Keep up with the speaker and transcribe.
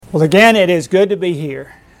Well, again, it is good to be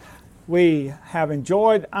here. We have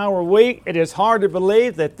enjoyed our week. It is hard to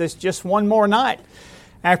believe that this just one more night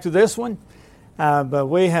after this one, but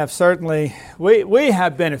we have certainly, we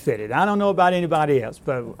have benefited. I don't know about anybody else,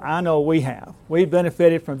 but I know we have. We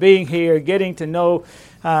benefited from being here, getting to know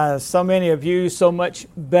so many of you so much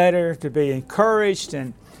better, to be encouraged,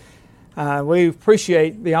 and we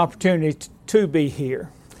appreciate the opportunity to be here.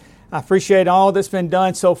 I appreciate all that's been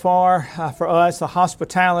done so far for us, the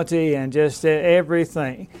hospitality and just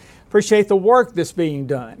everything. Appreciate the work that's being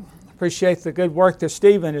done. Appreciate the good work that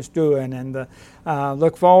Stephen is doing, and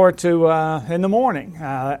look forward to in the morning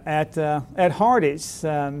at Hardy's.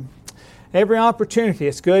 Every opportunity,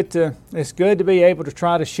 it's good to be able to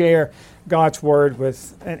try to share God's Word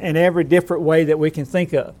in every different way that we can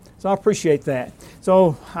think of. So I appreciate that.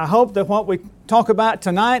 So I hope that what we talk about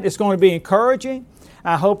tonight is going to be encouraging.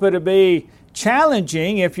 I hope it'll be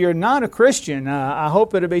challenging. If you're not a Christian, I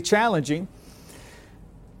hope it'll be challenging.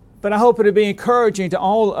 But I hope it'll be encouraging to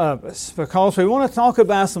all of us, because we want to talk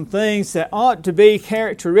about some things that ought to be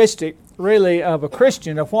characteristic, really, of a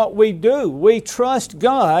Christian, of what we do. We trust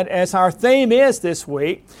God, as our theme is this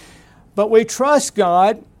week, but we trust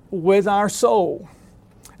God with our soul.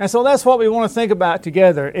 And so that's what we want to think about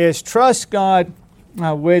together, is trust God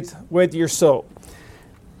with your soul.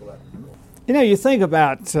 You know, you think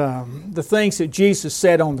about the things that Jesus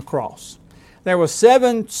said on the cross. There were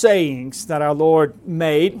 7 sayings that our Lord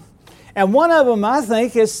made, and one of them, I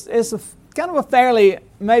think, is kind of a fairly,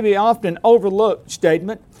 maybe often overlooked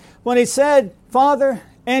statement, when He said, "Father,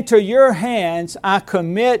 into your hands I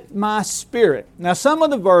commit my spirit." Now, some of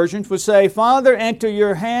the versions would say, "Father, into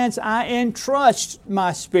your hands I entrust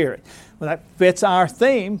my spirit." Well, that fits our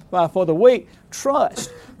theme for the week,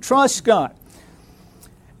 trust. Trust God.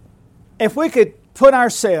 If we could put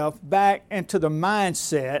ourselves back into the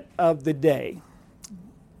mindset of the day.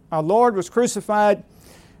 Our Lord was crucified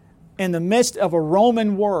in the midst of a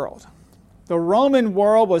Roman world. The Roman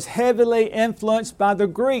world was heavily influenced by the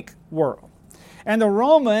Greek world. And the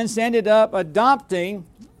Romans ended up adopting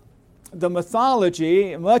the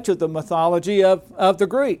mythology, much of the mythology of the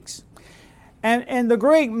Greeks. And in the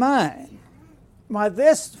Greek mind, what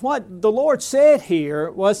the Lord said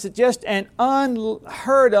here was just an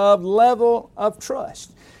unheard of level of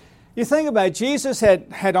trust. You think about it, Jesus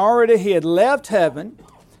had left heaven,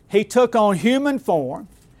 He took on human form,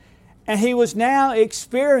 and He was now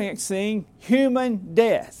experiencing human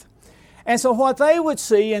death. And so what they would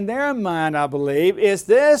see in their mind, I believe, is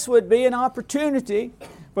this would be an opportunity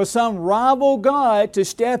for some rival god to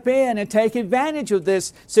step in and take advantage of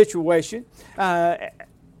this situation,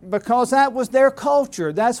 because that was their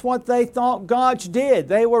culture. That's what they thought gods did.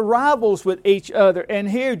 They were rivals with each other. And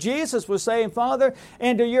here Jesus was saying, "Father,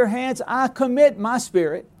 into your hands I commit my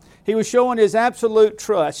spirit." He was showing His absolute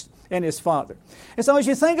trust in His Father. And so as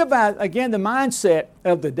you think about, again, the mindset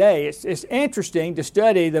of the day, it's interesting to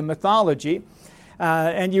study the mythology,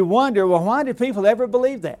 and you wonder, well, why did people ever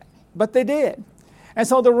believe that? But they did. And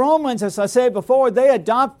so the Romans, as I said before, they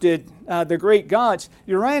adopted the Greek gods.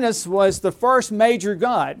 Uranus was the first major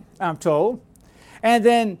god, I'm told. And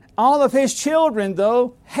then all of his children,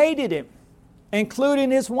 though, hated him,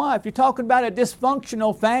 including his wife. You're talking about a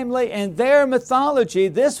dysfunctional family. In their mythology,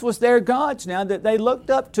 this was their gods now that they looked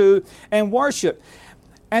up to and worshiped.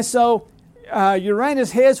 And so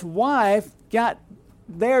Uranus, his wife, got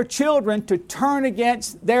their children to turn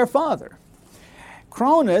against their father.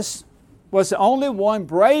 Cronus was the only one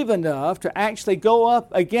brave enough to actually go up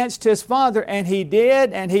against his father, and he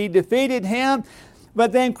did, and he defeated him.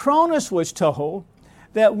 But then Cronus was told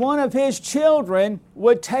that one of his children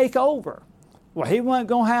would take over. Well, he wasn't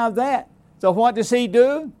going to have that. So what does he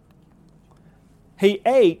do? He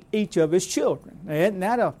ate each of his children. Isn't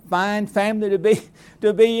that a fine family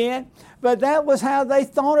to be in? But that was how they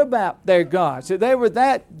thought about their gods. So they were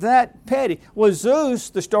that petty. Well, Zeus,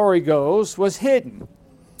 the story goes, was hidden.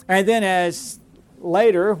 And then as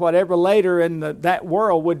later, whatever later in that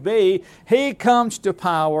world would be, he comes to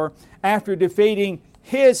power after defeating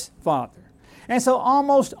his father. And so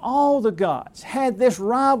almost all the gods had this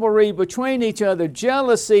rivalry between each other,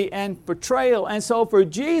 jealousy and betrayal. And so for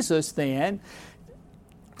Jesus then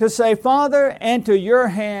to say, "Father, into your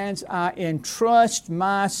hands I entrust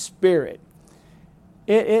my spirit,"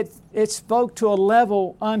 it spoke to a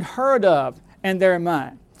level unheard of in their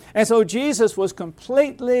mind. And so Jesus was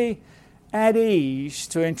completely at ease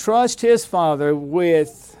to entrust His Father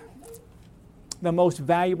with the most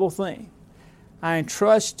valuable thing. "I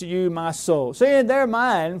entrust to you my soul." See, in their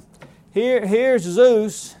mind, here's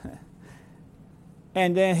Zeus,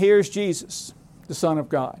 and then here's Jesus, the Son of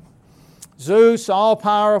God. Zeus,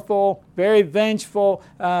 all-powerful, very vengeful,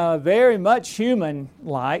 very much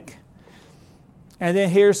human-like. And then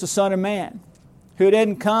here's the Son of Man, who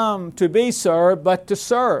didn't come to be served, but to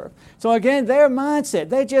serve. So again, their mindset,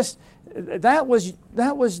 that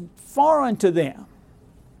was foreign to them.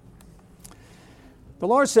 The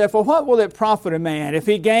Lord said, "For what will it profit a man if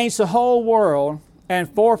he gains the whole world and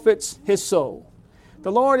forfeits his soul?"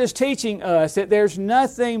 The Lord is teaching us that there's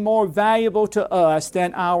nothing more valuable to us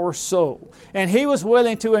than our soul. And He was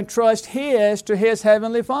willing to entrust His to His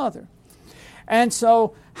Heavenly Father. And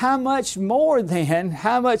so, how much more then,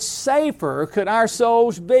 how much safer could our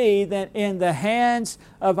souls be than in the hands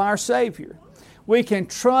of our Savior? We can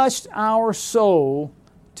trust our soul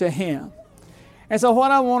to Him. And so what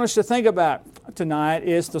I want us to think about tonight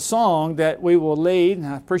is the song that we will lead. And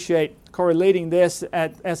I appreciate Corey leading this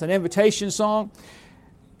as an invitation song.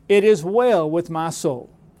 "It is well with my soul."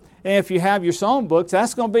 And if you have your song books,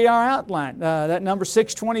 that's going to be our outline, that number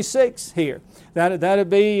 626 here. That'll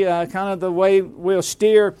be kind of the way we'll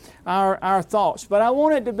steer our thoughts. But I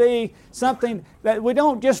want it to be something that we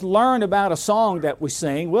don't just learn about a song that we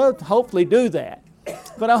sing. We'll hopefully do that.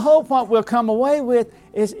 But I hope what we'll come away with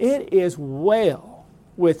is "it is well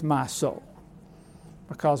with my soul."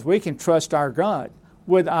 Because we can trust our God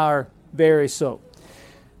with our very soul.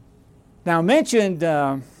 Now I mentioned...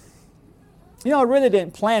 I really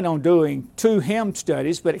didn't plan on doing 2 hymn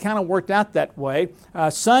studies, but it kind of worked out that way.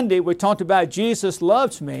 Sunday, we talked about "Jesus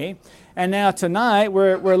Loves Me," and now tonight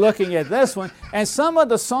we're looking at this one. And some of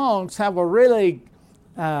the songs have a really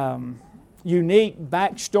unique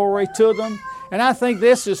backstory to them, and I think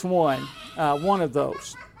this is one of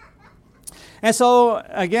those. And so,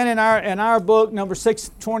 again, in our book, number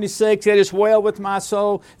 626, "It is well with my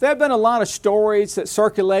soul," there have been a lot of stories that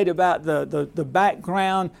circulate about the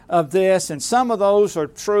background of this, and some of those are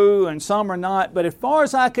true and some are not. But as far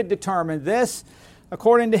as I could determine, this,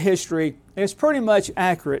 according to history, is pretty much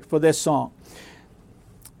accurate for this song.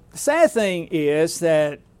 The sad thing is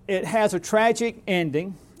that it has a tragic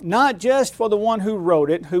ending, not just for the one who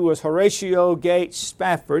wrote it, who was Horatio Gates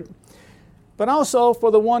Spafford, but also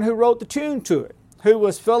for the one who wrote the tune to it, who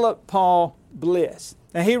was Philip Paul Bliss.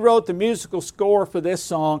 And he wrote the musical score for this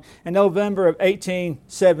song in November of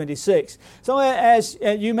 1876. So as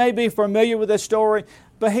you may be familiar with this story,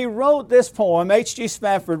 but he wrote this poem, H.G.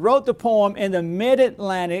 Spafford wrote the poem in the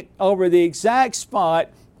mid-Atlantic over the exact spot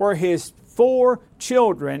where his 4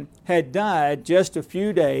 children had died just a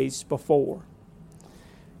few days before.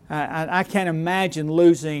 I can't imagine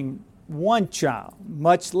losing one child,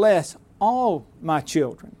 much less all my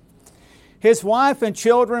children. His wife and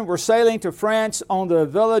children were sailing to France on the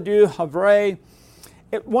Ville du Havre,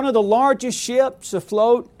 one of the largest ships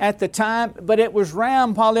afloat at the time, but it was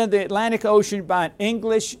rammed while in the Atlantic Ocean by an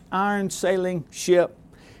English iron sailing ship.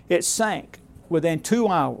 It sank within 2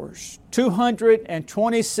 hours.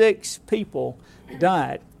 226 people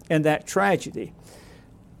died in that tragedy.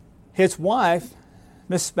 His wife,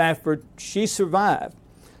 Miss Spafford, she survived,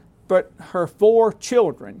 but her 4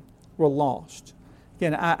 children were lost.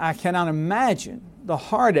 Again, I cannot imagine the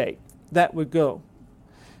heartache that would go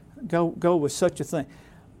with such a thing.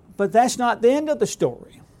 But that's not the end of the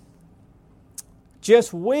story.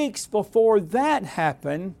 Just weeks before that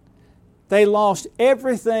happened, they lost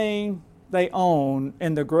everything they owned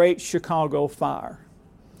in the Great Chicago Fire.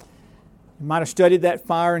 You might have studied that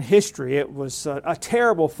fire in history. It was a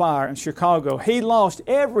terrible fire in Chicago. He lost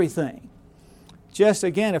everything just,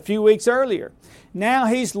 again, a few weeks earlier. Now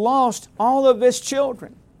he's lost all of his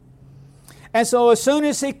children. And so as soon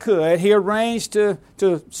as he could, he arranged to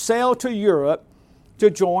sail to Europe to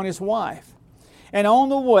join his wife. And on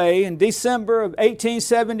the way, in December of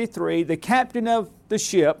 1873, the captain of the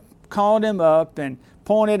ship called him up and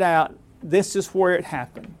pointed out, this is where it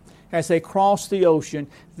happened. As they crossed the ocean,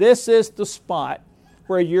 this is the spot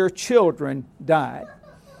where your children died.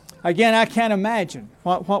 Again, I can't imagine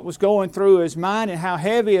what was going through his mind and how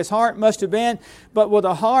heavy his heart must have been. But with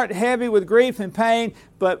a heart heavy with grief and pain,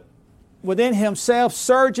 but within himself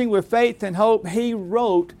surging with faith and hope, he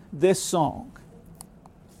wrote this song.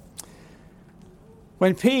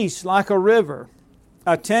 When peace like a river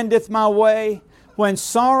attendeth my way, when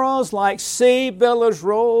sorrows like sea billows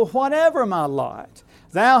roll, whatever my lot,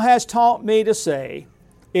 Thou hast taught me to say,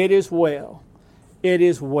 it is well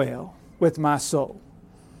with my soul.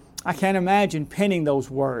 I can't imagine penning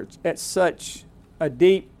those words at such a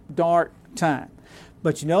deep, dark time.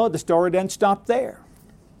 But you know, the story doesn't stop there.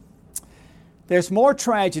 There's more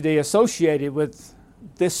tragedy associated with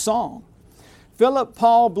this song. Philip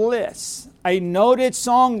Paul Bliss, a noted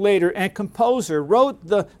song leader and composer, wrote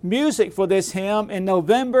the music for this hymn in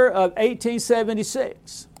November of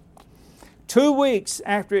 1876. 2 weeks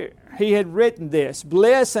after he had written this,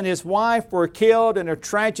 Bliss and his wife were killed in a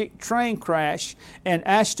tragic train crash in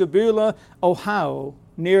Ashtabula, Ohio,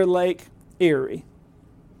 near Lake Erie.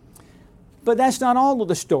 But that's not all of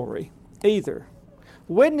the story either.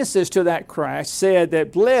 Witnesses to that crash said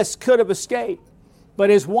that Bliss could have escaped, but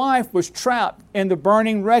his wife was trapped in the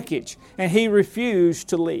burning wreckage, and he refused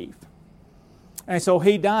to leave. And so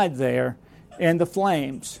he died there in the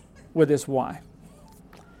flames with his wife.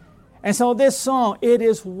 And so this song, It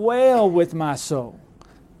Is Well With My Soul,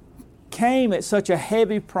 came at such a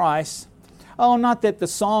heavy price. Oh, not that the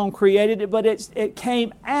song created it, but it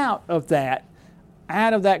came out of that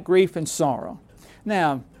grief and sorrow.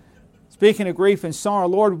 Now, speaking of grief and sorrow,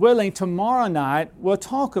 Lord willing, tomorrow night we'll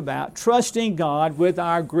talk about trusting God with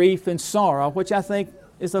our grief and sorrow, which I think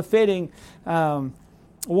is a fitting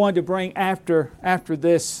one to bring after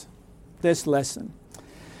this lesson.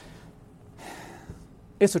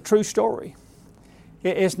 It's a true story.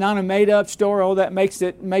 It's not a made-up story. Oh, that makes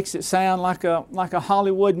it sound like a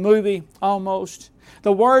Hollywood movie almost.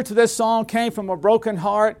 The words of this song came from a broken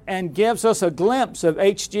heart and gives us a glimpse of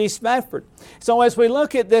H.G. Spafford. So as we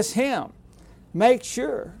look at this hymn, make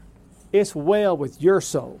sure it's well with your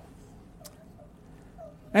soul.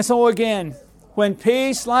 And so again, when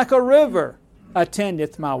peace like a river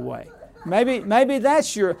attendeth my way. Maybe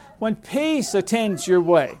that's when peace attends your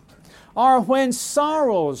way. Or when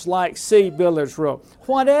sorrows like sea billows roll.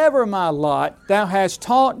 Whatever my lot, thou hast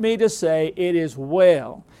taught me to say, it is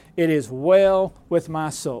well with my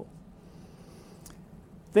soul.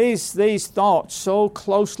 These thoughts so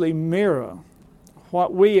closely mirror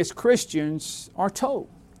what we as Christians are told.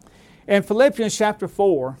 In Philippians chapter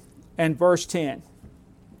 4 and verse 10,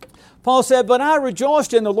 Paul said, But I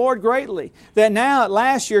rejoiced in the Lord greatly, that now at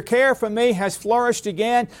last your care for me has flourished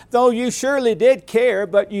again, though you surely did care,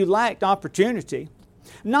 but you lacked opportunity.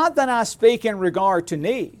 Not that I speak in regard to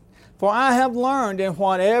need, for I have learned in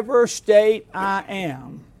whatever state I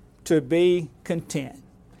am to be content.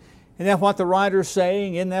 Isn't that what the writer's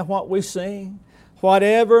saying? Isn't that what we sing?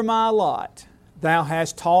 Whatever my lot, thou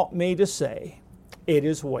hast taught me to say, it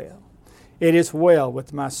is well. It is well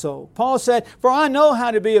with my soul. Paul said, For I know how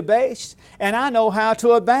to be abased, and I know how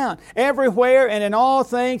to abound. Everywhere and in all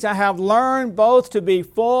things I have learned both to be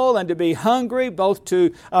full and to be hungry, both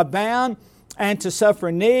to abound and to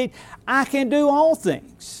suffer need. I can do all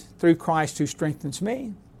things through Christ who strengthens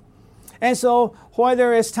me. And so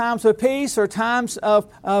whether it's times of peace or times of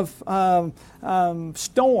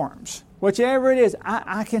storms, whichever it is,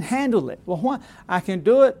 I can handle it. Well, I can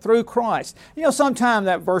do it through Christ. You know, sometimes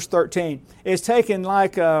that verse 13 is taken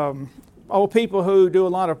like people who do a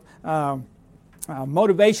lot of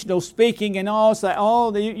motivational speaking and all say,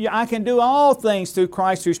 I can do all things through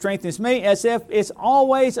Christ who strengthens me, as if it's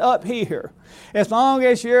always up here. As long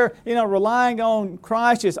as you're relying on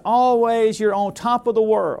Christ, it's always you're on top of the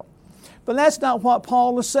world. But that's not what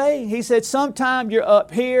Paul is saying. He said sometime you're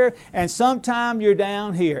up here and sometime you're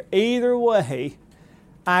down here. Either way,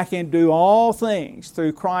 I can do all things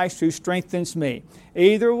through Christ who strengthens me.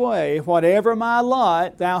 Either way, whatever my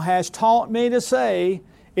lot, thou hast taught me to say,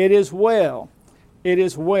 it is well. It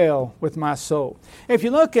is well with my soul. If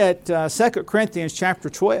you look at 2 Corinthians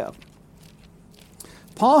chapter 12,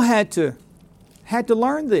 Paul had to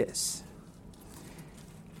learn this.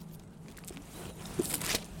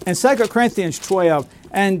 In 2 Corinthians 12,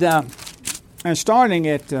 and starting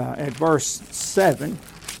at verse 7,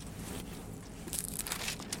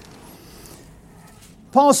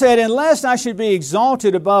 Paul said, Unless I should be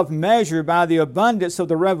exalted above measure by the abundance of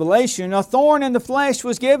the revelation, a thorn in the flesh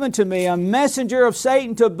was given to me, a messenger of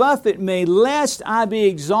Satan to buffet me, lest I be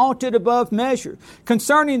exalted above measure.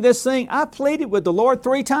 Concerning this thing, I pleaded with the Lord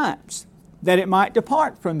 3 times, that it might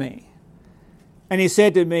depart from me. And he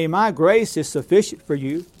said to me, My grace is sufficient for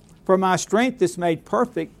you, for my strength is made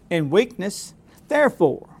perfect in weakness.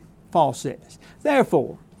 Therefore, Paul says,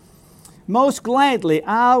 most gladly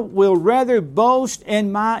I will rather boast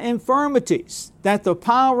in my infirmities, that the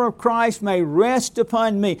power of Christ may rest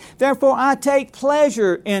upon me. Therefore I take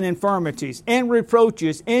pleasure in infirmities, in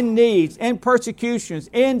reproaches, in needs, in persecutions,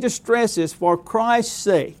 in distresses for Christ's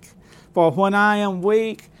sake. For when I am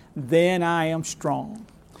weak, then I am strong.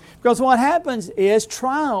 Because what happens is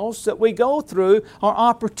trials that we go through are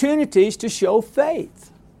opportunities to show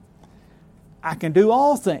faith. I can do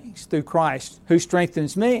all things through Christ who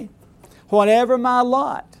strengthens me. Whatever my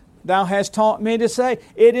lot, thou hast taught me to say,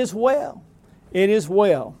 it is well. It is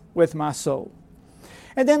well with my soul.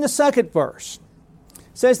 And then the second verse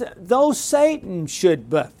says that though Satan should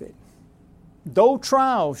buffet, though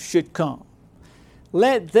trials should come,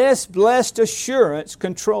 let this blessed assurance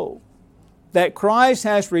control. that Christ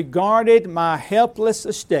has regarded my helpless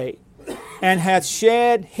estate and hath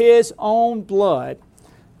shed His own blood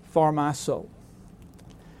for my soul.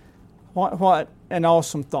 What an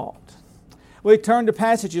awesome thought. We turn to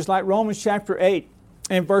passages like Romans chapter 8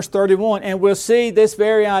 and verse 31, and we'll see this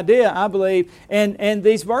very idea, I believe, in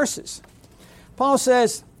these verses. Paul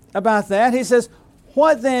says about that, he says,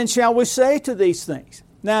 what then shall we say to these things?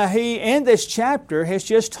 Now, he, in this chapter, has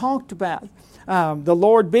just talked about the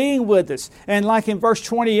Lord being with us. And like in verse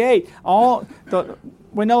 28,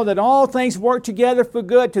 we know that all things work together for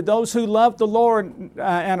good to those who love the Lord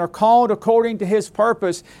and are called according to His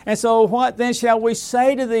purpose. And so what then shall we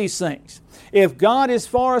say to these things? If God is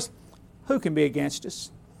for us, who can be against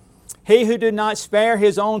us? He who did not spare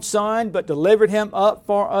His own Son, but delivered Him up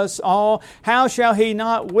for us all, how shall He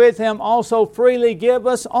not with Him also freely give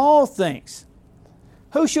us all things?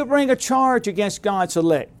 Who shall bring a charge against God's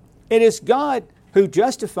elect? It is God who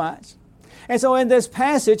justifies. And so in this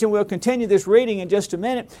passage, and we'll continue this reading in just a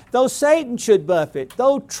minute, though Satan should buffet,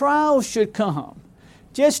 though trials should come,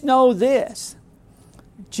 just know this: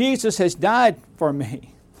 Jesus has died for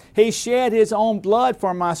me. He shed His own blood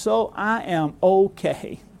for my soul. I am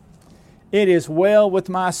okay. It is well with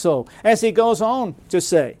my soul. As he goes on to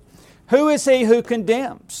say, who is he who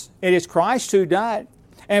condemns? It is Christ who died,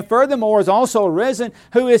 and furthermore is also risen,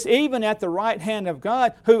 who is even at the right hand of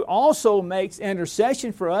God, who also makes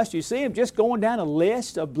intercession for us. You see him just going down a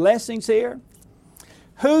list of blessings here.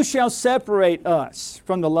 Who shall separate us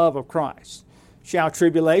from the love of Christ? Shall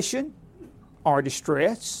tribulation, or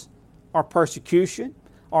distress, or persecution,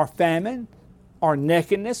 or famine, or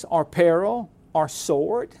nakedness, or peril, or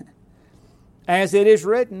sword? As it is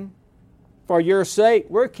written, for your sake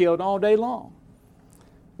we're killed all day long.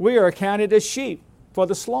 We are accounted as sheep for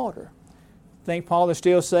the slaughter. I think Paul is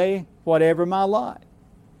still saying, whatever my lot,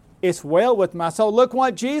 it's well with my soul. Look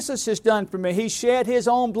what Jesus has done for me. He shed His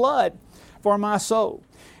own blood for my soul.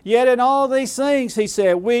 Yet in all these things, he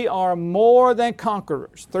said, we are more than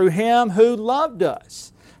conquerors through Him who loved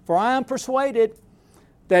us. For I am persuaded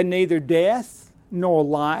that neither death, nor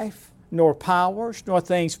life, nor powers, nor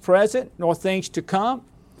things present, nor things to come,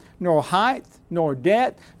 nor height, nor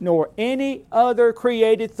depth, nor any other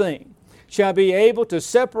created thing shall be able to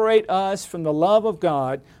separate us from the love of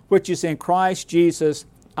God, which is in Christ Jesus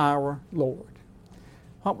our Lord.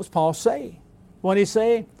 What was Paul saying? What did he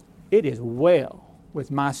say? It is well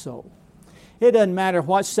with my soul. It doesn't matter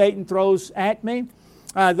what Satan throws at me.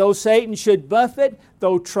 Though Satan should buffet,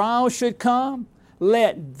 though trials should come,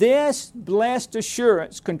 let this blessed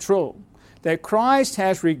assurance control that Christ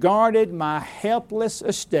has regarded my helpless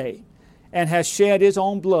estate and has shed His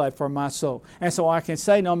own blood for my soul. And so I can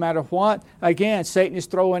say, no matter what, again, Satan is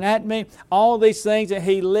throwing at me, all these things that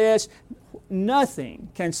he lists, nothing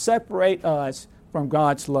can separate us from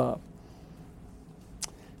God's love.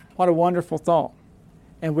 What a wonderful thought.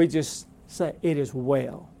 And we just say, it is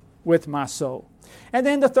well with my soul. And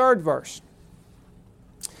then the third verse.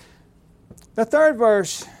 The third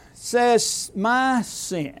verse says, my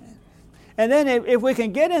sin. And then if we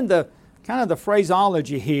can get in the kind of the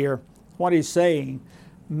phraseology here, what he's saying,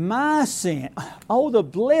 my sin. Oh, the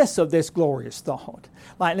bliss of this glorious thought.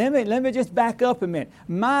 Like, let me just back up a minute.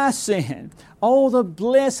 My sin. Oh, the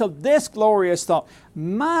bliss of this glorious thought.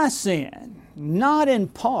 My sin, not in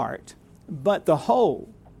part, but the whole,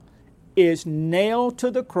 is nailed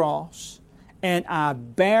to the cross, and I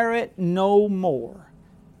bear it no more.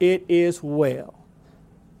 It is well.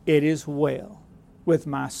 It is well with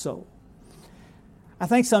my soul. I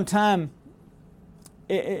think sometimes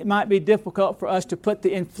it might be difficult for us to put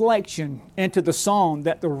the inflection into the song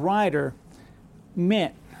that the writer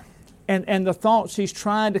meant and the thoughts he's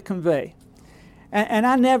trying to convey. And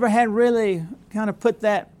I never had really kind of put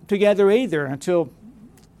that together either until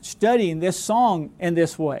studying this song in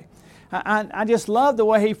this way. I just love the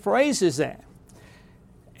way he phrases that.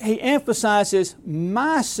 He emphasizes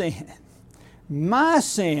my sin,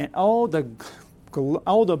 oh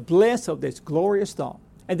the bliss of this glorious thought.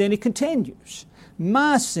 And then he continues,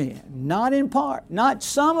 my sin, not in part, not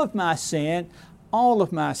some of my sin, all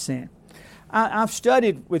of my sin. I've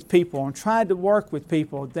studied with people and tried to work with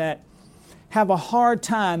people that have a hard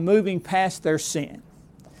time moving past their sin.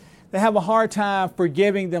 They have a hard time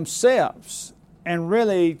forgiving themselves and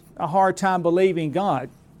really a hard time believing God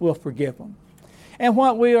will forgive them. And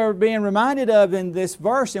what we are being reminded of in this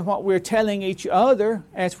verse and what we're telling each other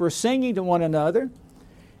as we're singing to one another,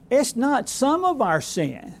 it's not some of our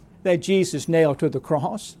sin that Jesus nailed to the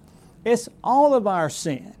cross. It's all of our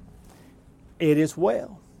sin. It is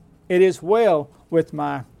well. It is well with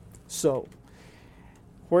my soul.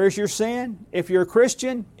 Where's your sin? If you're a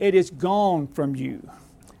Christian, it is gone from you.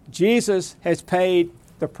 Jesus has paid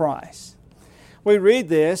the price. We read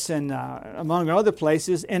this, and among other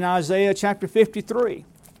places, in Isaiah chapter 53.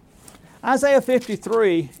 Isaiah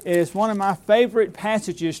 53 is one of my favorite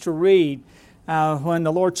passages to read when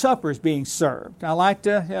the Lord's Supper is being served. I like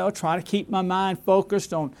to try to keep my mind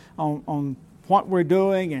focused on what we're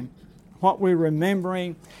doing and what we're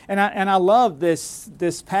remembering. And I love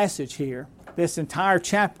this passage here, this entire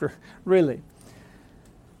chapter, really.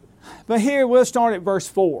 But here we'll start at verse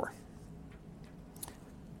 4.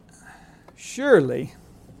 Surely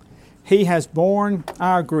He has borne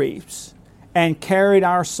our griefs and carried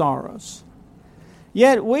our sorrows.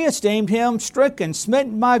 Yet we esteemed Him stricken,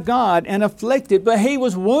 smitten by God, and afflicted, but He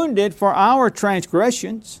was wounded for our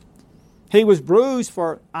transgressions. He was bruised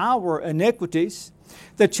for our iniquities.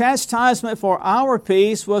 The chastisement for our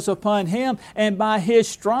peace was upon Him, and by His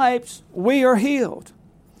stripes we are healed.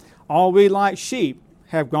 All we like sheep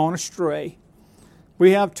have gone astray.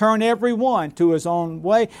 We have turned every one to his own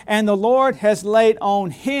way, and the Lord has laid on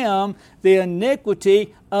Him the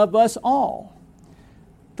iniquity of us all.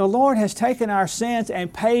 The Lord has taken our sins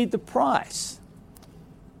and paid the price.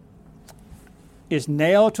 Is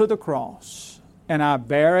nailed to the cross, and I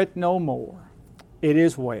bear it no more. It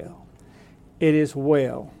is well. It is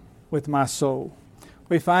well with my soul.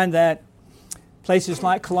 We find that places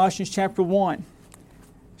like Colossians chapter 1,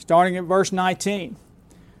 starting at verse 19.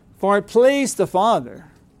 For it pleased the Father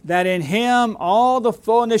that in Him all the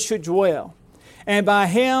fullness should dwell, and by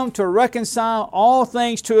Him to reconcile all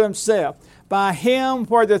things to Himself, by Him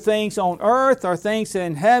whether things on earth or things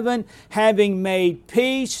in heaven, having made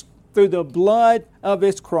peace through the blood of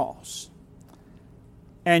His cross.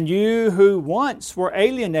 And you who once were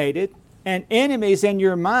alienated and enemies in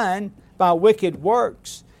your mind by wicked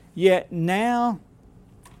works, yet now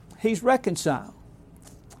He's reconciled.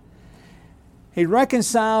 He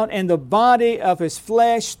reconciled in the body of His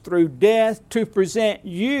flesh through death to present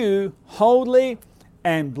you holy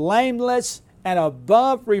and blameless and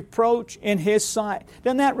above reproach in His sight.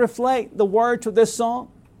 Doesn't that reflect the words of this song?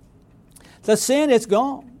 The sin is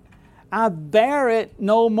gone. I bear it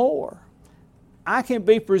no more. I can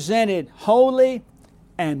be presented holy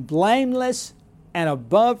and blameless and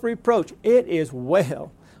above reproach. It is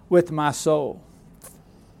well with my soul.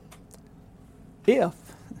 If.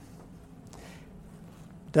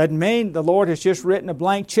 Doesn't mean the Lord has just written a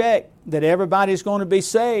blank check that everybody's going to be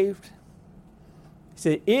saved. He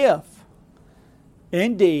said, if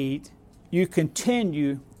indeed you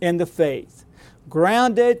continue in the faith,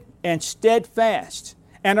 grounded and steadfast,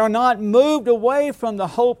 and are not moved away from the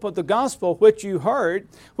hope of the gospel which you heard,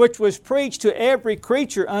 which was preached to every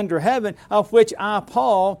creature under heaven, of which I,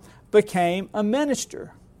 Paul, became a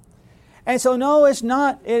minister. And so, no, it's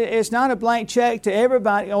not a blank check to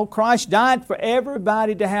everybody. Oh, Christ died for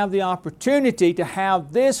everybody to have the opportunity to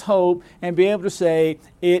have this hope and be able to say,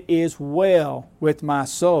 it is well with my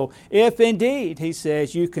soul. If indeed, he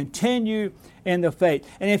says, you continue in the faith.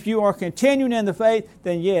 And if you are continuing in the faith,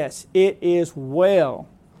 then yes, it is well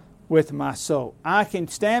with my soul. I can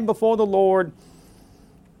stand before the Lord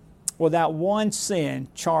without one sin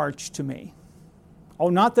charged to me. Oh,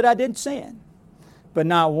 not that I didn't sin, but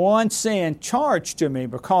not one sin charged to me,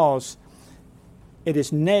 because it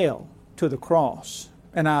is nailed to the cross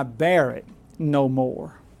and I bear it no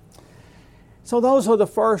more. So those are the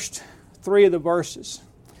first three of the verses.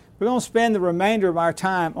 We're going to spend the remainder of our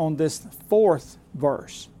time on this fourth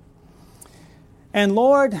verse. And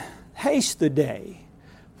Lord, haste the day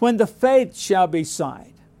when the faith shall be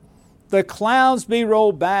sight, the clouds be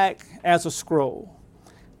rolled back as a scroll,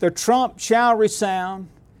 the trump shall resound,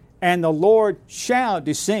 and the Lord shall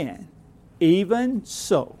descend. Even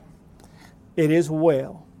so, it is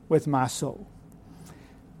well with my soul.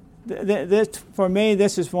 For me,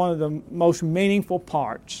 this is one of the most meaningful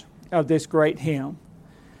parts of this great hymn.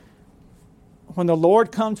 When the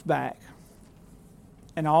Lord comes back,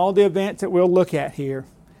 and all the events that we'll look at here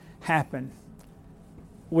happen,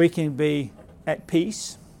 we can be at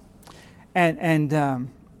peace,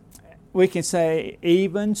 and we can say,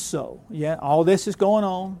 even so. Yeah, all this is going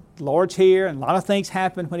on. The Lord's here, and a lot of things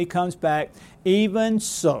happen when He comes back. Even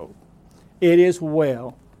so, it is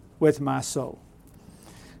well with my soul.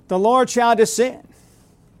 The Lord shall descend.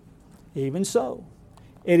 Even so,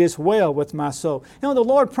 it is well with my soul. You know, the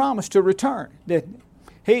Lord promised to return, didn't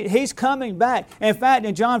He? He's coming back. In fact,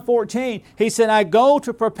 in John 14, He said, I go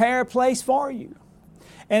to prepare a place for you.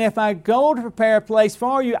 And if I go to prepare a place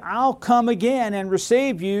for you, I'll come again and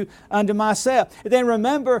receive you unto myself. And then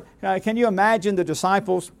remember, can you imagine the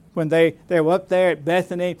disciples when they were up there at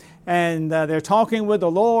Bethany and they're talking with the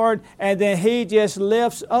Lord, and then He just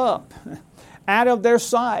lifts up out of their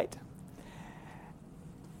sight.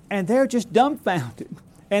 and they're just dumbfounded.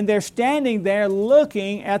 And they're standing there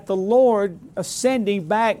looking at the Lord ascending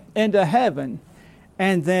back into heaven.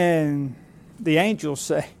 And then the angels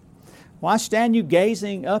say, why stand you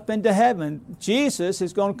gazing up into heaven? Jesus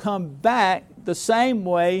is going to come back the same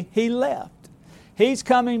way He left. He's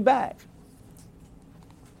coming back.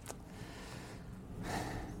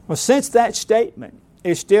 Well, since that statement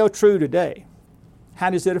is still true today,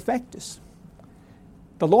 how does it affect us?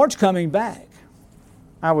 The Lord's coming back.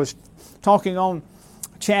 I was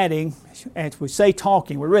chatting, as we say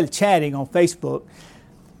talking, we're really chatting on Facebook.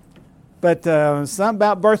 But something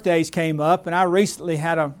about birthdays came up, and I recently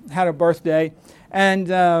had a birthday, and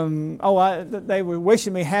they were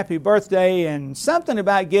wishing me happy birthday, and something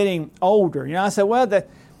about getting older. I said, well,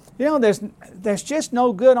 there's just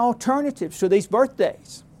no good alternatives to these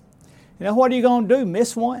birthdays. What are you going to do?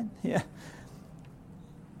 Miss one? Yeah.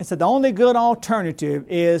 I said the only good alternative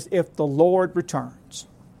is if the Lord returns.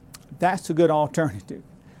 That's a good alternative.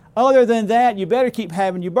 Other than that, you better keep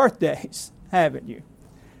having your birthdays, haven't you?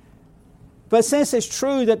 But since it's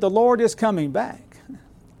true that the Lord is coming back,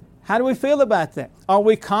 how do we feel about that? Are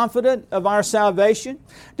we confident of our salvation?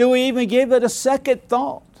 Do we even give it a second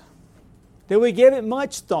thought? Do we give it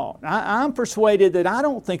much thought? I'm persuaded that I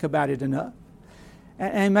don't think about it enough.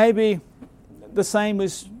 And maybe the same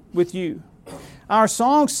is with you. Our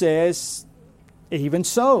song says, even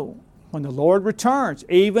so, when the Lord returns,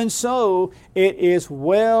 even so, it is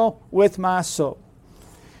well with my soul.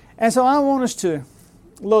 And so I want us to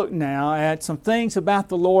look now at some things about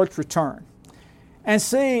the Lord's return and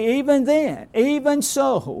see, even then, even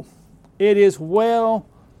so, it is well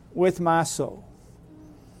with my soul.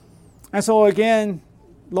 And so again,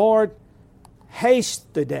 Lord,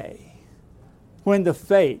 haste the day when the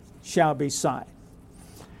faith shall be sight.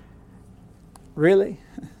 Really?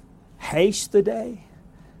 Haste the day?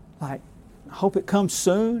 Like, I hope it comes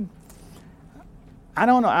soon? I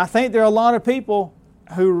don't know. I think there are a lot of people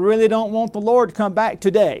who really don't want the Lord to come back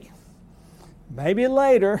today. Maybe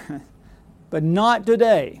later, but not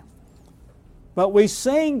today. But we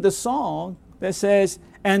sing the song that says,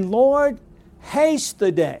 and Lord, haste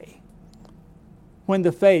the day when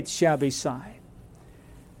the faith shall be sight.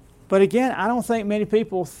 But again, I don't think many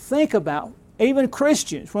people think about, even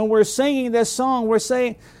Christians, when we're singing this song, we're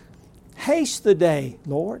saying, haste the day,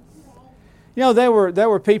 Lord. There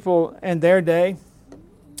were people in their day,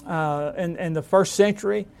 in the first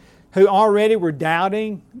century, who already were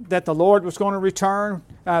doubting that the Lord was going to return.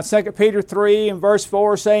 2 Peter 3 and verse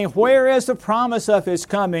 4 saying, where is the promise of His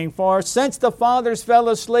coming? For since the fathers fell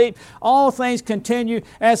asleep, all things continue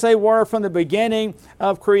as they were from the beginning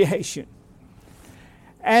of creation.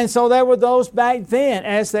 And so there were those back then,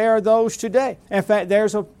 as there are those today. In fact,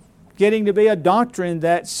 there's getting to be a doctrine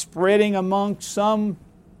that's spreading among some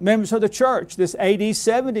members of the church, this AD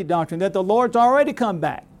 70 doctrine, that the Lord's already come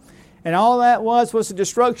back. And all that was the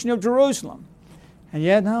destruction of Jerusalem. And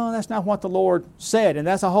yet, no, that's not what the Lord said, and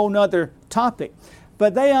that's a whole other topic.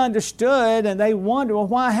 But they understood and they wondered, well,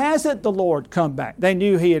 why hasn't the Lord come back? They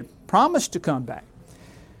knew He had promised to come back.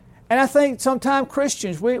 And I think sometimes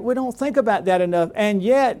Christians, we don't think about that enough. And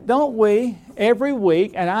yet, don't we, every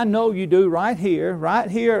week, and I know you do right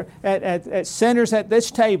here at sinners at this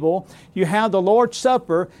table, you have the Lord's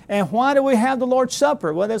Supper. And why do we have the Lord's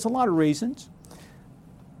Supper? Well, there's a lot of reasons.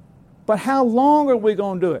 But how long are we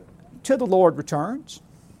going to do it? Till the Lord returns.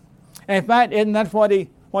 And in fact, isn't that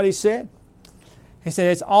what he said? He said,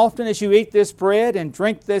 as often as you eat this bread and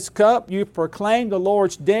drink this cup, you proclaim the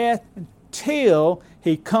Lord's death until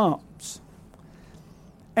He comes.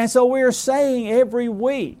 And so we are saying every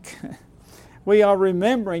week, we are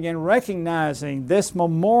remembering and recognizing this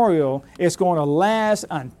memorial is going to last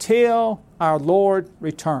until our Lord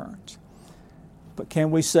returns. But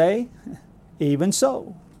can we say, even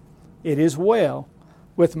so, it is well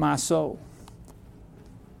with my soul?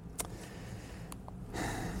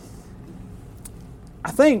 I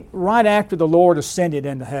think right after the Lord ascended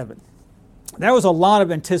into heaven, there was a lot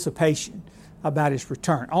of anticipation about His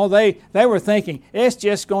return. They were thinking, it's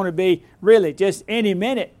just going to be really just any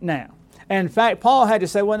minute now. And in fact, Paul had to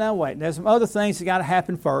say, well, now wait, there's some other things that got to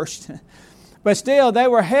happen first. But still, they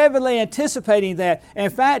were heavily anticipating that. In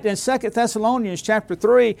fact, in 2 Thessalonians chapter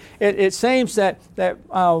 3, it seems that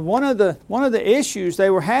one of the issues they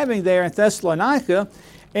were having there in Thessalonica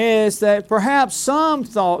is that perhaps some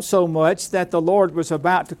thought so much that the Lord was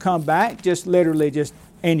about to come back, just literally just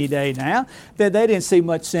any day now, that they didn't see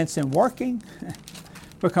much sense in working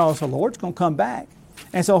because the Lord's going to come back.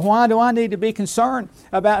 And so why do I need to be concerned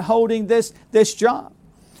about holding this job?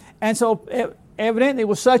 And so evidently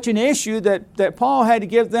was such an issue that Paul had to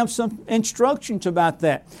give them some instructions about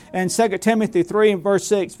that. And 2 Timothy 3 and verse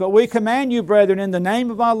 6, "But we command you, brethren, in the name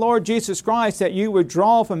of our Lord Jesus Christ, that you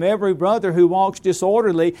withdraw from every brother who walks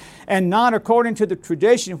disorderly and not according to the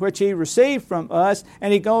tradition which he received from us."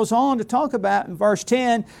 And he goes on to talk about in verse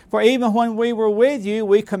 10, "For even when we were with you,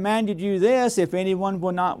 we commanded you this, if anyone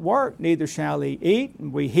will not work, neither shall he eat.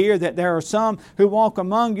 And we hear that there are some who walk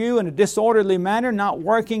among you in a disorderly manner, not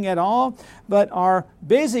working at all, but are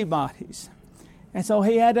busybodies." And so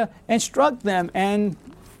he had to instruct them and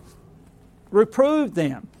reprove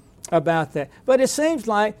them about that. But it seems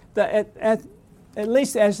like that at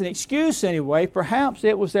least as an excuse anyway, perhaps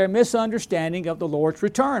it was their misunderstanding of the Lord's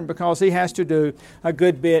return, because he has to do a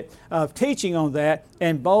good bit of teaching on that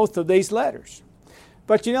in both of these letters.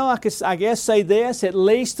 But I could, I guess, say this, at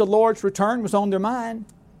least the Lord's return was on their mind.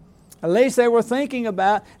 At least they were thinking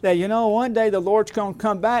about that, one day the Lord's going to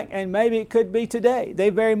come back, and maybe it could be today. They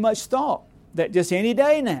very much thought that just any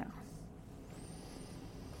day now.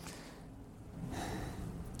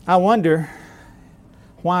 I wonder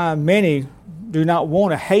why many do not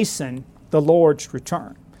want to hasten the Lord's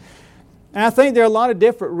return. And I think there are a lot of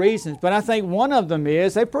different reasons, but I think one of them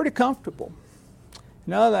is they're pretty comfortable.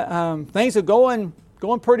 Things are going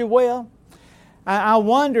pretty well. I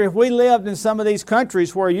wonder if we lived in some of these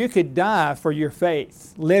countries where you could die for your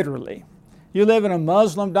faith, literally. You live in a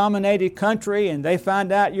Muslim-dominated country and they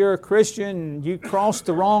find out you're a Christian and you crossed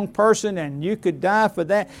the wrong person and you could die for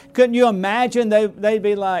that. Couldn't you imagine they'd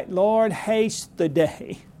be like, "Lord, haste the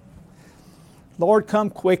day. Lord, come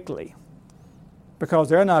quickly." Because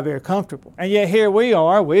they're not very comfortable. And yet here we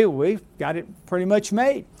are, we've got it pretty much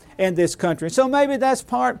made in this country. So maybe that's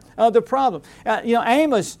part of the problem.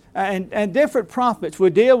 Amos and different prophets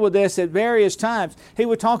would deal with this at various times. He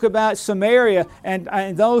would talk about Samaria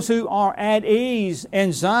and those who are at ease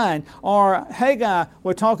in Zion. Or Haggai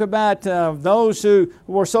would talk about those who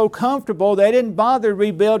were so comfortable they didn't bother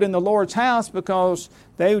rebuilding the Lord's house because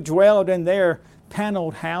they dwelled in their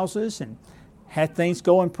paneled houses and had things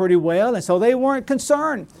going pretty well. And so they weren't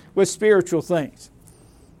concerned with spiritual things.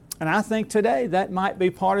 And I think today that might be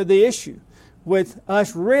part of the issue with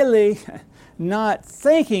us really not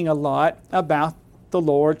thinking a lot about the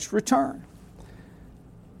Lord's return.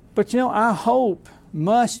 But our hope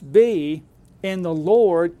must be in the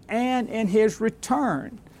Lord and in His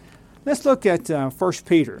return. Let's look at 1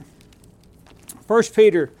 Peter. 1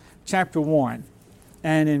 Peter chapter 1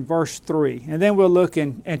 and in verse 3. And then we'll look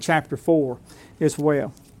in chapter 4 as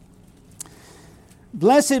well.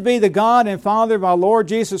 "Blessed be the God and Father of our Lord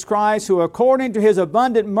Jesus Christ, who according to His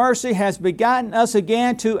abundant mercy has begotten us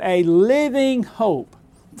again to a living hope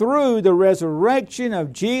through the resurrection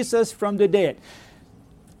of Jesus from the dead."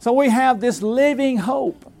 So we have this living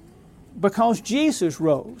hope because Jesus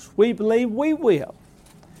rose. We believe we will.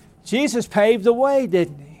 Jesus paved the way,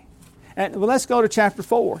 didn't He? And let's go to chapter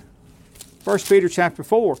 4. 1 Peter chapter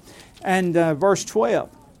 4 and verse 12.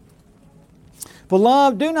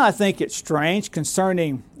 "Beloved, do not think it strange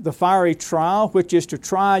concerning the fiery trial which is to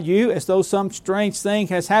try you, as though some strange thing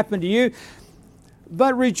has happened to you.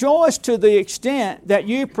 But rejoice to the extent that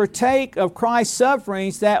you partake of Christ's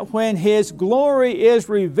sufferings, that when His glory is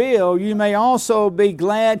revealed, you may also be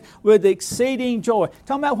glad with exceeding joy."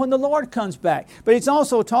 Talking about when the Lord comes back. But He's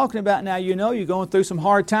also talking about now, you're going through some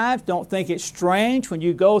hard times. Don't think it's strange when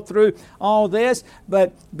you go through all this.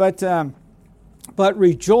 But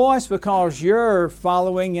rejoice because you're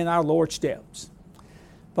following in our Lord's steps.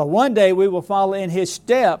 But one day we will follow in His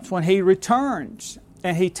steps when He returns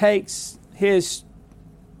and He takes His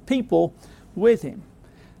people with Him.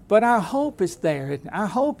 But our hope is there. Our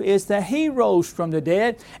hope is that He rose from the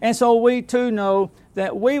dead. And so we too know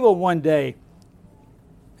that we will one day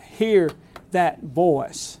hear that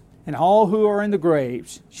voice. And all who are in the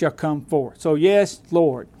graves shall come forth. So yes,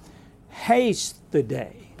 Lord, haste the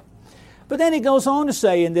day. But then he goes on to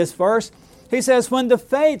say in this verse, he says, "When the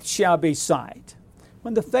faith shall be sight."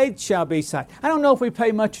 When the faith shall be sight. I don't know if we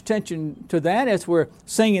pay much attention to that as we're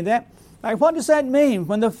singing that. Like, what does that mean?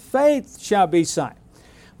 When the faith shall be sight.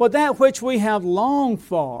 Well, that which we have longed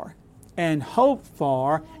for and hoped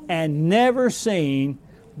for and never seen,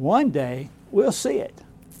 one day we'll see it.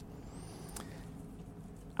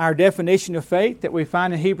 Our definition of faith that we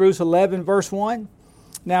find in Hebrews 11 verse 1.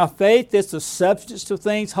 "Now faith is the substance of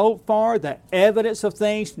things hoped for, the evidence of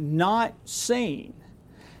things not seen."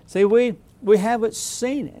 See, we haven't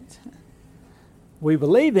seen it. We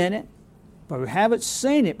believe in it, but we haven't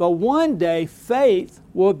seen it. But one day faith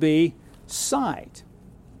will be sight.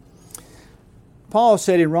 Paul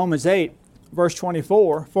said in Romans 8, verse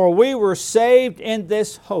 24, "For we were saved in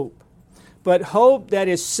this hope. but hope that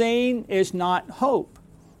is seen is not hope.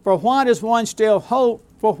 For why does one still hope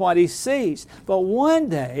for what he sees? But one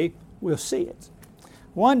day we'll see it.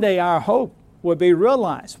 One day our hope will be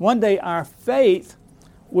realized. One day our faith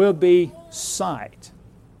will be sight.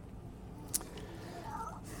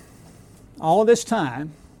 All this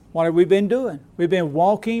time, what have we been doing? We've been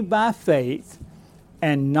walking by faith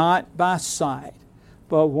and not by sight.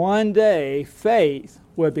 But one day faith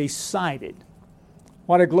will be sighted.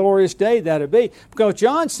 What a glorious day that'll be. Because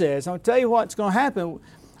John says, I'll tell you what's going to happen.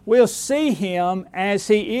 We'll see Him as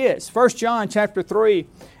He is. 1 John chapter 3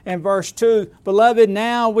 and verse 2, Beloved,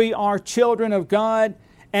 now we are children of God,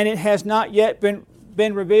 and it has not yet been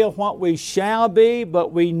revealed what we shall be,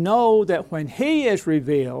 but we know that when He is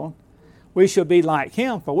revealed, we shall be like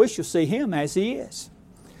Him, for we shall see Him as He is.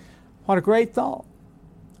 What a great thought.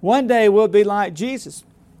 One day we'll be like Jesus.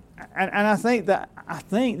 And I think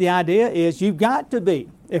the idea is you've got to be.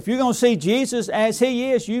 If you're going to see Jesus as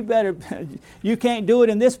He is, you can't do it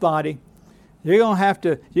in this body. You're going to have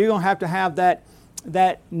to have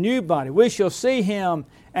that new body. We shall see Him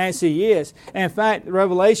as He is. And in fact,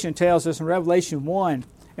 Revelation tells us in Revelation 1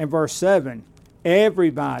 and verse 7,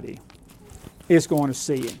 everybody is going to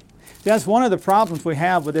see Him. That's one of the problems we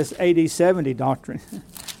have with this AD 70 doctrine.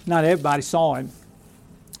 Not everybody saw Him,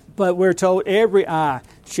 but we're told every eye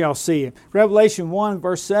shall see Him. Revelation 1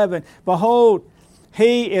 verse 7, Behold,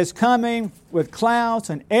 He is coming with clouds,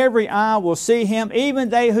 and every eye will see Him, even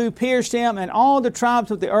they who pierced Him, and all the tribes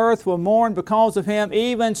of the earth will mourn because of Him.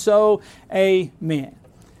 Even so, amen.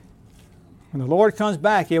 When the Lord comes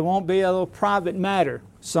back, it won't be a little private matter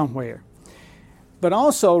somewhere. But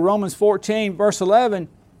also, Romans 14 verse 11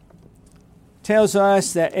 tells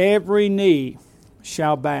us that every knee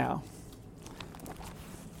shall bow.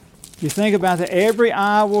 You think about that, every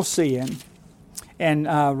eye will see Him. And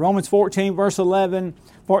Romans 14 verse 11,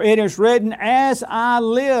 For it is written, As I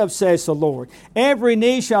live, says the Lord, every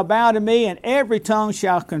knee shall bow to me, and every tongue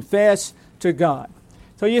shall confess to God.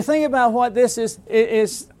 So you think about what this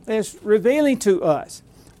is revealing to us.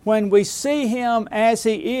 When we see Him as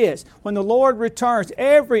He is, when the Lord returns,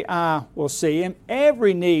 every eye will see Him,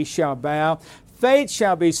 every knee shall bow, faith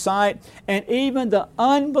shall be sight, and even the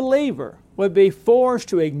unbeliever would be forced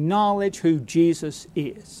to acknowledge who Jesus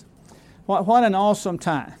is. What an awesome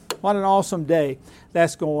time. What an awesome day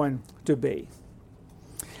that's going to be.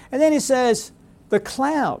 And then He says, the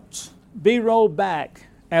clouds be rolled back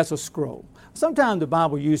as a scroll. Sometimes the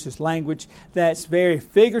Bible uses language that's very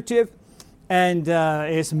figurative, and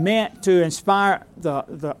it's meant to inspire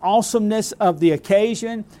the awesomeness of the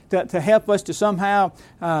occasion, to help us to somehow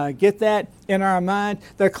get that in our mind.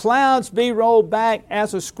 The clouds be rolled back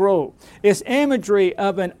as a scroll. It's imagery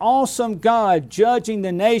of an awesome God judging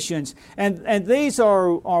the nations. And these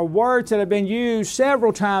are words that have been used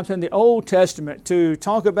several times in the Old Testament to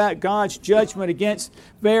talk about God's judgment against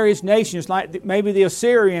various nations, like maybe the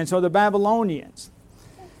Assyrians or the Babylonians.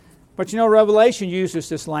 But you know, Revelation uses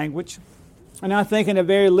this language. And I think in a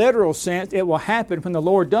very literal sense, it will happen when the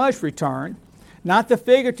Lord does return, not the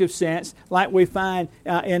figurative sense like we find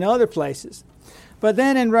in other places. But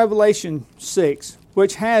then in Revelation 6,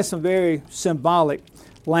 which has some very symbolic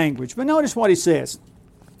language. But notice what he says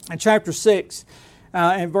in chapter 6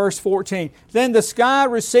 and verse 14. Then the sky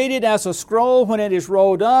receded as a scroll when it is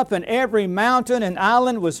rolled up, and every mountain and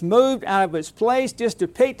island was moved out of its place, just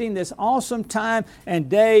depicting this awesome time and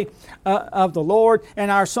day of the Lord. And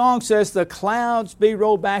our song says, the clouds be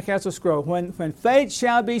rolled back as a scroll. When faith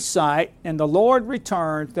shall be sight and the Lord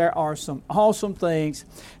returns, there are some awesome things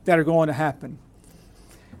that are going to happen.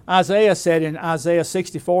 Isaiah said in Isaiah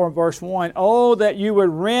 64 and verse 1, Oh, that you would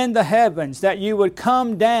rend the heavens, that you would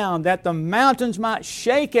come down, that the mountains might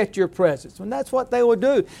shake at your presence. And that's what they will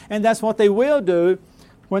do. And that's what they will do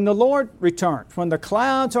when the Lord returns, when the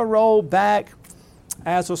clouds are rolled back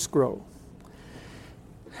as a scroll.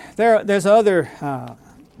 There's other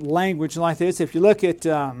language like this. If you look at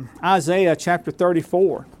Isaiah chapter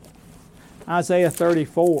 34, Isaiah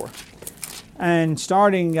 34, and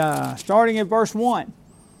starting in verse 1,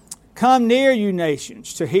 Come near, you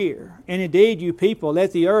nations, to hear, and indeed, you people,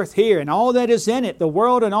 let the earth hear, and all that is in it, the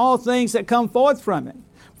world and all things that come forth from it.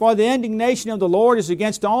 For the indignation of the Lord is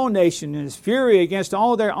against all nations, and His fury against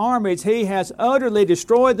all their armies. He has utterly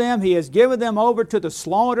destroyed them. He has given them over to the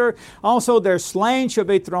slaughter. Also their slain shall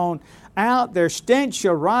be thrown out. Their stench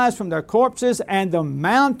shall rise from their corpses, and the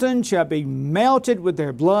mountain shall be melted with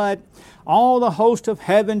their blood. All the host of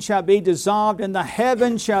heaven shall be dissolved, and the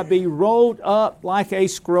heavens shall be rolled up like a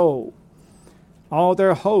scroll. All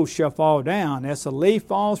their hosts shall fall down, as a leaf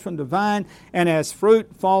falls from the vine, and as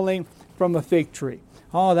fruit falling from a fig tree.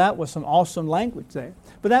 Oh, that was some awesome language there.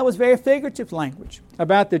 But that was very figurative language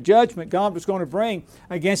about the judgment God was going to bring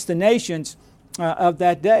against the nations of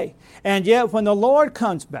that day. And yet when the Lord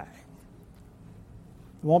comes back,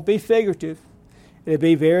 it won't be figurative. It'll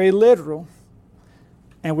be very literal.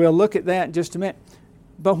 And we'll look at that in just a minute.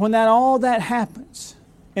 But when all that happens,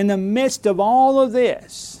 in the midst of all of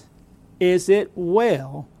this, is it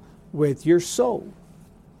well with your soul?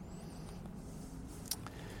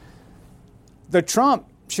 The trump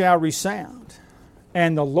shall resound,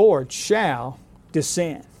 and the Lord shall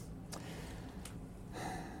descend.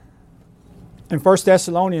 In 1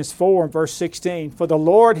 Thessalonians 4 and verse 16, for the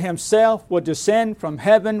Lord himself will descend from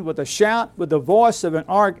heaven with a shout, with the voice of an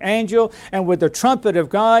archangel, and with the trumpet of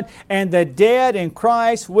God, and the dead in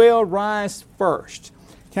Christ will rise first.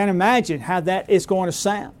 Can't imagine how that is going to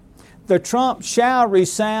sound. The trump shall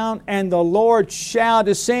resound, and the Lord shall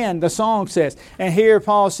descend, the song says. And here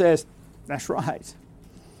Paul says, that's right.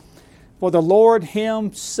 For the Lord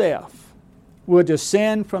himself will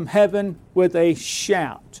descend from heaven with a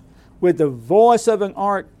shout, with the voice of an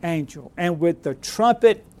archangel, and with the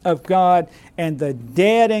trumpet of God, and the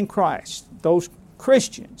dead in Christ, those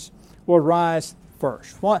Christians, will rise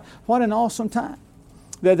first. What an awesome time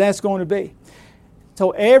that's going to be.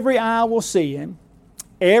 So every eye will see him,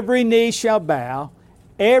 every knee shall bow,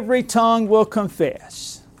 every tongue will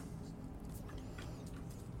confess.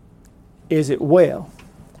 Is it well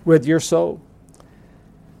with your soul?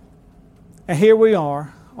 And here we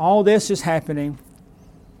are, all this is happening,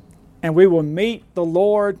 and we will meet the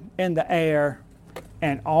Lord in the air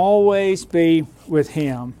and always be with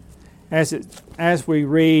him, as we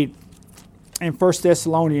read in 1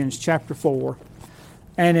 Thessalonians chapter 4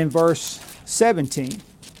 and in verse 17.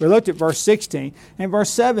 We looked at verse 16 and verse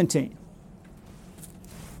 17.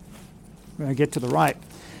 We're going to get to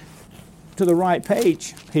the right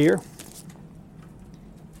page here.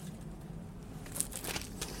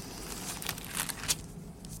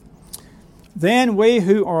 Then we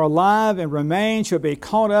who are alive and remain shall be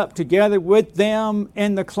caught up together with them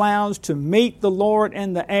in the clouds to meet the Lord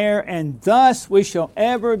in the air, and thus we shall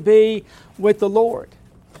ever be with the Lord.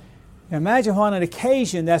 Now imagine what an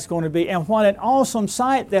occasion that's going to be, and what an awesome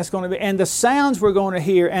sight that's going to be, and the sounds we're going to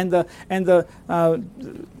hear, and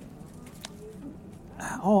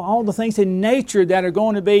all the things in nature that are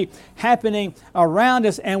going to be happening around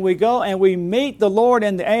us, and we go and we meet the Lord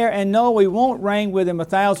in the air, and no, we won't reign with him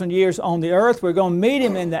 1,000 years on the earth. We're going to meet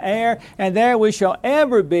him in the air, and there we shall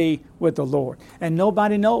ever be with the Lord. And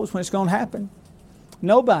nobody knows when it's going to happen.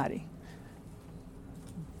 Nobody.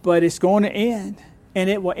 But it's going to end, and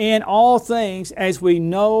it will end all things as we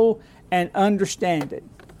know and understand it.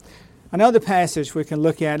 Another passage we can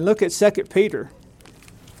look at 2 Peter.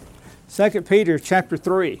 2 Peter chapter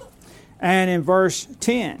 3 and in verse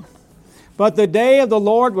 10. But the day of the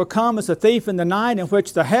Lord will come as a thief in the night, in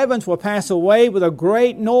which the heavens will pass away with a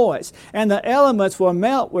great noise, and the elements will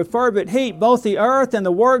melt with fervent heat. Both the earth and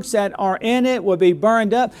the works that are in it will be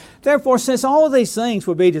burned up. Therefore, since all these things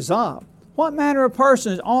will be dissolved, what manner of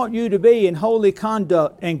persons ought you to be in holy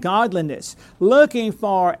conduct and godliness, looking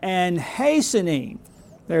for and hastening?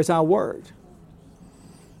 There's our word.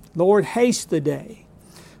 Lord, haste the day.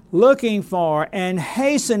 Looking for and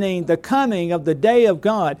hastening the coming of the day of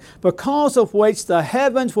God, because of which the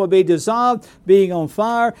heavens will be dissolved, being on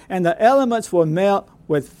fire, and the elements will melt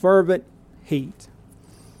with fervent heat.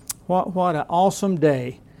 What an awesome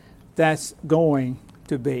day that's going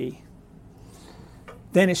to be.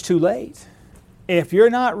 Then it's too late. If you're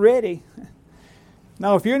not ready,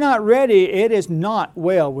 if you're not ready, it is not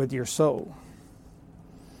well with your soul.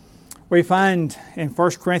 We find in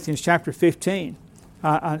 1 Corinthians chapter 15,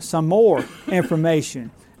 some more information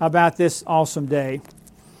about this awesome day.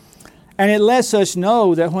 And it lets us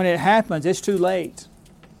know that when it happens, it's too late.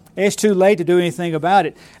 It's too late to do anything about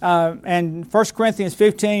it. And 1 Corinthians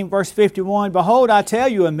 15, verse 51, behold, I tell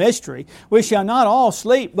you a mystery. We shall not all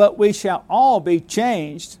sleep, but we shall all be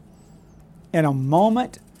changed in a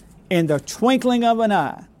moment, in the twinkling of an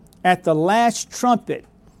eye, at the last trumpet.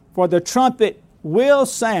 For the trumpet will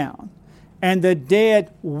sound, and the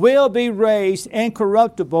dead will be raised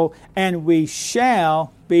incorruptible, and we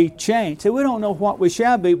shall be changed. So we don't know what we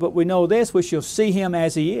shall be, but we know this: we shall see him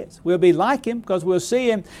as he is. We'll be like him because we'll see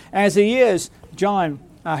him as he is, John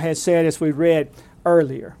has said, as we read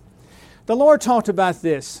earlier. The Lord talked about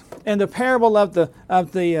this in the parable of the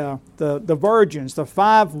virgins, the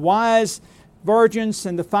 5 wise virgins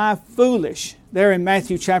and the 5 foolish, there in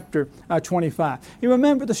Matthew chapter 25. You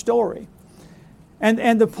remember the story.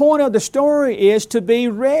 And the point of the story is to be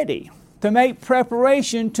ready, to make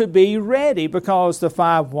preparation to be ready, because the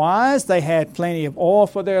 5 wise, they had plenty of oil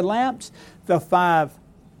for their lamps. The 5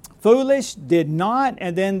 foolish, did not,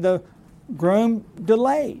 and then the groom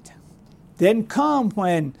delayed. Didn't come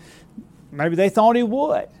when maybe they thought he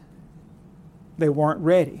would. They weren't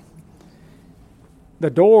ready. The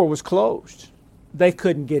door was closed. They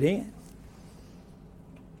couldn't get in.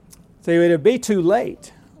 So it would be too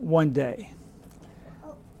late one day.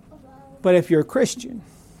 But if you're a Christian,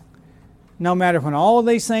 no matter when all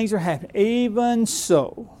these things are happening, even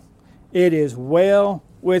so, it is well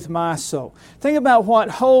with my soul. Think about what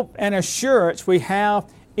hope and assurance we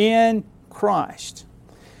have in Christ.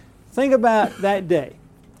 Think about that day.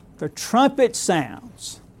 The trumpet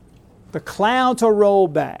sounds. The clouds are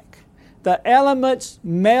rolled back. The elements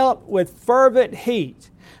melt with fervent heat.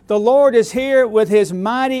 The Lord is here with His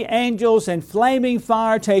mighty angels in flaming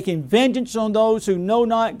fire, taking vengeance on those who know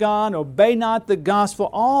not God, obey not the gospel.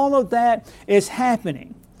 All of that is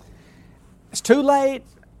happening. It's too late.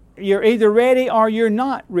 You're either ready or you're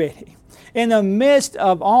not ready. In the midst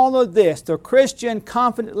of all of this, the Christian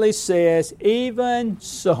confidently says, even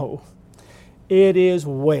so, it is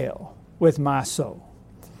well with my soul.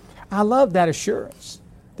 I love that assurance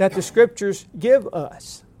that the Scriptures give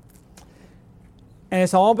us. And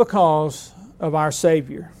it's all because of our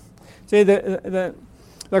Savior. See, the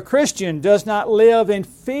Christian does not live in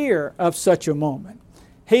fear of such a moment.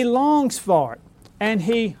 He longs for it, and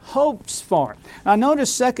he hopes for it. Now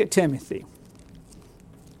notice 2 Timothy.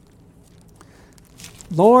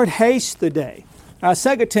 Lord, haste the day.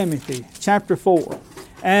 2 Timothy chapter 4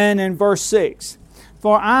 and in verse 6.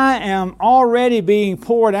 For I am already being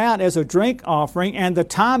poured out as a drink offering, and the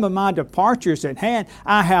time of my departure is at hand.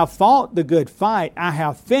 I have fought the good fight. I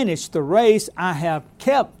have finished the race. I have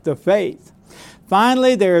kept the faith.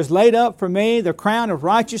 Finally, there is laid up for me the crown of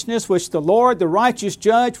righteousness, which the Lord, the righteous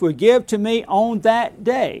judge, will give to me on that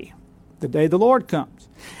day, the day the Lord comes.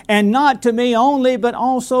 And not to me only, but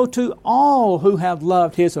also to all who have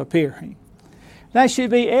loved His appearing. That should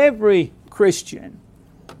be every Christian.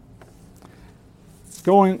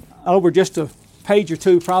 Going over just a page or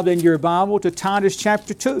two probably in your Bible to Titus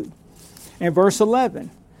chapter 2 and verse 11.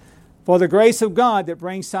 For the grace of God that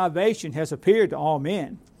brings salvation has appeared to all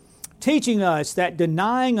men, teaching us that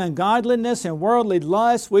denying ungodliness and worldly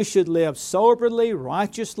lust, we should live soberly,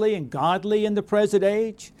 righteously, and godly in the present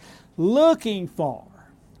age, looking for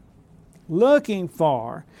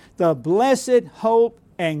the blessed hope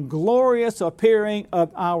and glorious appearing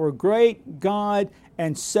of our great God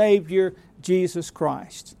and Savior, Jesus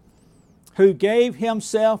Christ, who gave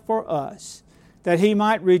Himself for us, that He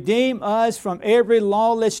might redeem us from every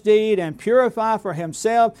lawless deed and purify for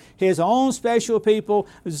Himself His own special people,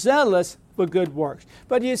 zealous for good works.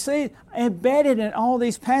 But you see, embedded in all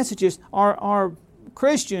these passages are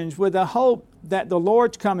Christians with the hope that the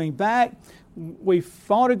Lord's coming back. We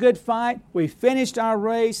fought a good fight. We finished our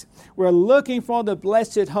race. We're looking for the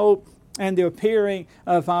blessed hope and the appearing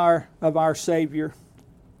of our Savior.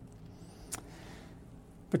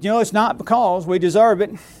 But it's not because we deserve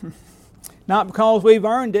it, not because we've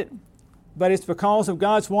earned it, but it's because of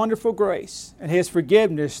God's wonderful grace and His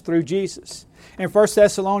forgiveness through Jesus. In 1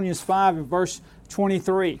 Thessalonians 5 and verse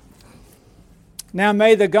 23, now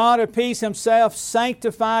may the God of peace Himself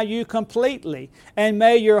sanctify you completely, and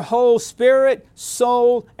may your whole spirit,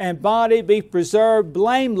 soul, and body be preserved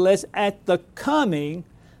blameless at the coming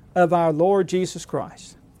of our Lord Jesus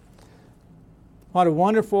Christ. What a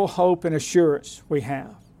wonderful hope and assurance we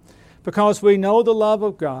have. Because we know the love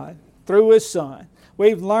of God through His Son,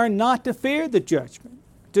 we've learned not to fear the judgment,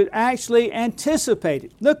 to actually anticipate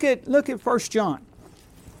it. Look at 1 John.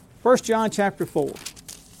 1 John chapter 4.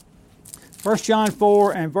 1 John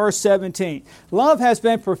 4 and verse 17. Love has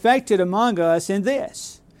been perfected among us in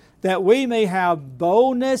this, that we may have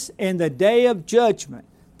boldness in the day of judgment,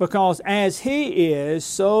 because as He is,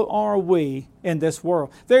 so are we in this world.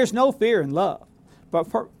 There's no fear in love.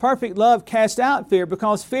 But perfect love casts out fear,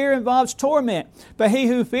 because fear involves torment. But he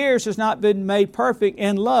who fears has not been made perfect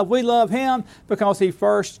in love. We love Him because He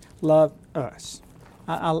first loved us.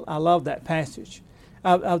 I love that passage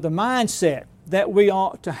of the mindset that we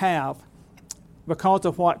ought to have because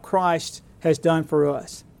of what Christ has done for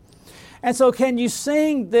us. And so can you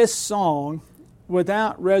sing this song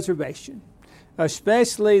without reservation,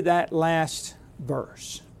 especially that last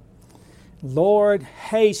verse? Lord,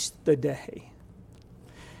 haste the day.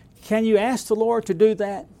 Can you ask the Lord to do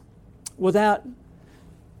that without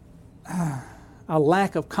a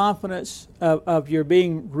lack of confidence of your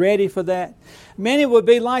being ready for that? Many would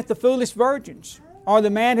be like the foolish virgins or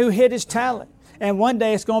the man who hid his talent. And one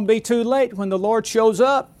day it's going to be too late when the Lord shows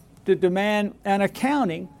up to demand an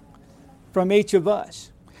accounting from each of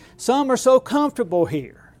us. Some are so comfortable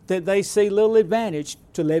here that they see little advantage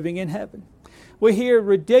to living in heaven. We hear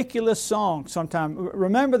ridiculous songs sometimes.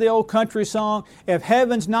 Remember the old country song, if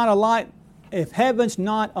heaven's not a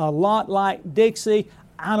lot like Dixie,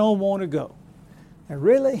 I don't want to go. And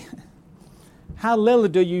really, how little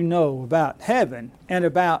do you know about heaven and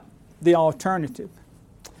about the alternative?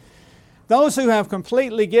 Those who have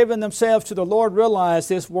completely given themselves to the Lord realize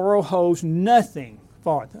this world holds nothing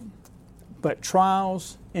for them but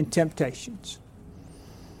trials and temptations.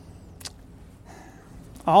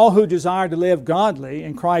 All who desire to live godly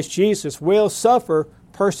in Christ Jesus will suffer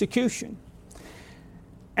persecution.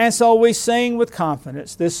 And so we sing with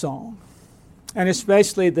confidence this song, and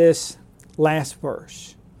especially this last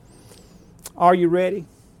verse. Are you ready?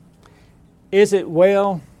 Is it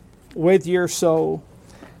well with your soul?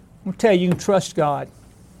 I'll tell you, you can trust God.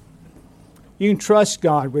 You can trust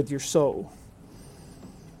God with your soul.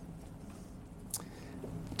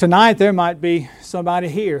 Tonight there might be somebody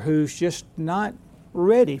here who's just not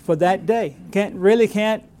ready for that day.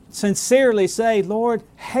 Can't sincerely say, Lord,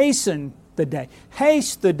 hasten the day.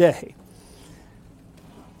 Haste the day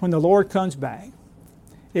when the Lord comes back.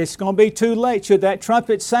 It's going to be too late. Should that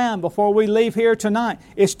trumpet sound before we leave here tonight,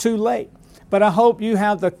 it's too late. But I hope you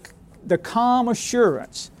have the calm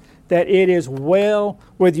assurance that it is well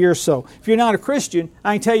with your soul. If you're not a Christian,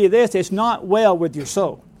 I can tell you this, it's not well with your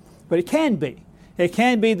soul. But it can be. It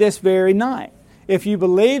can be this very night. If you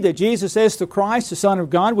believe that Jesus is the Christ, the Son of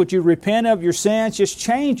God, would you repent of your sins? Just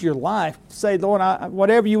change your life. Say, Lord,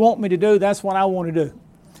 whatever you want me to do, that's what I want to do.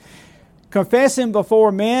 Confess Him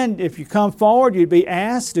before men. If you come forward, you'd be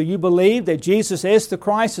asked, do you believe that Jesus is the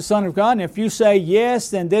Christ, the Son of God? And if you say yes,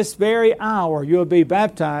 then this very hour you'll be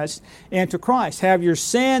baptized into Christ. Have your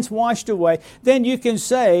sins washed away. Then you can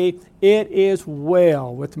say, it is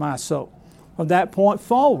well with my soul. From that point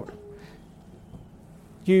forward,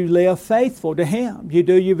 you live faithful to Him. You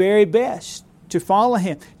do your very best to follow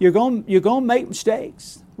Him. You're going to make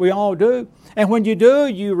mistakes. We all do. And when you do,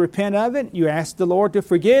 you repent of it, you ask the Lord to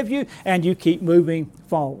forgive you, and you keep moving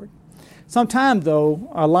forward. Sometimes, though,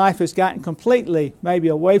 our life has gotten completely maybe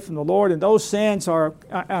away from the Lord, and those sins are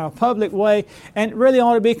a public way, and really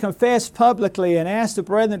ought to be confessed publicly and ask the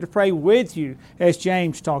brethren to pray with you, as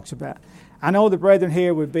James talks about. I know the brethren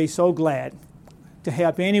here would be so glad to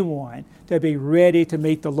help anyone to be ready to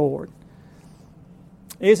meet the Lord.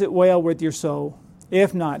 Is it well with your soul?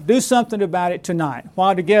 If not, do something about it tonight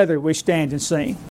while together we stand and sing.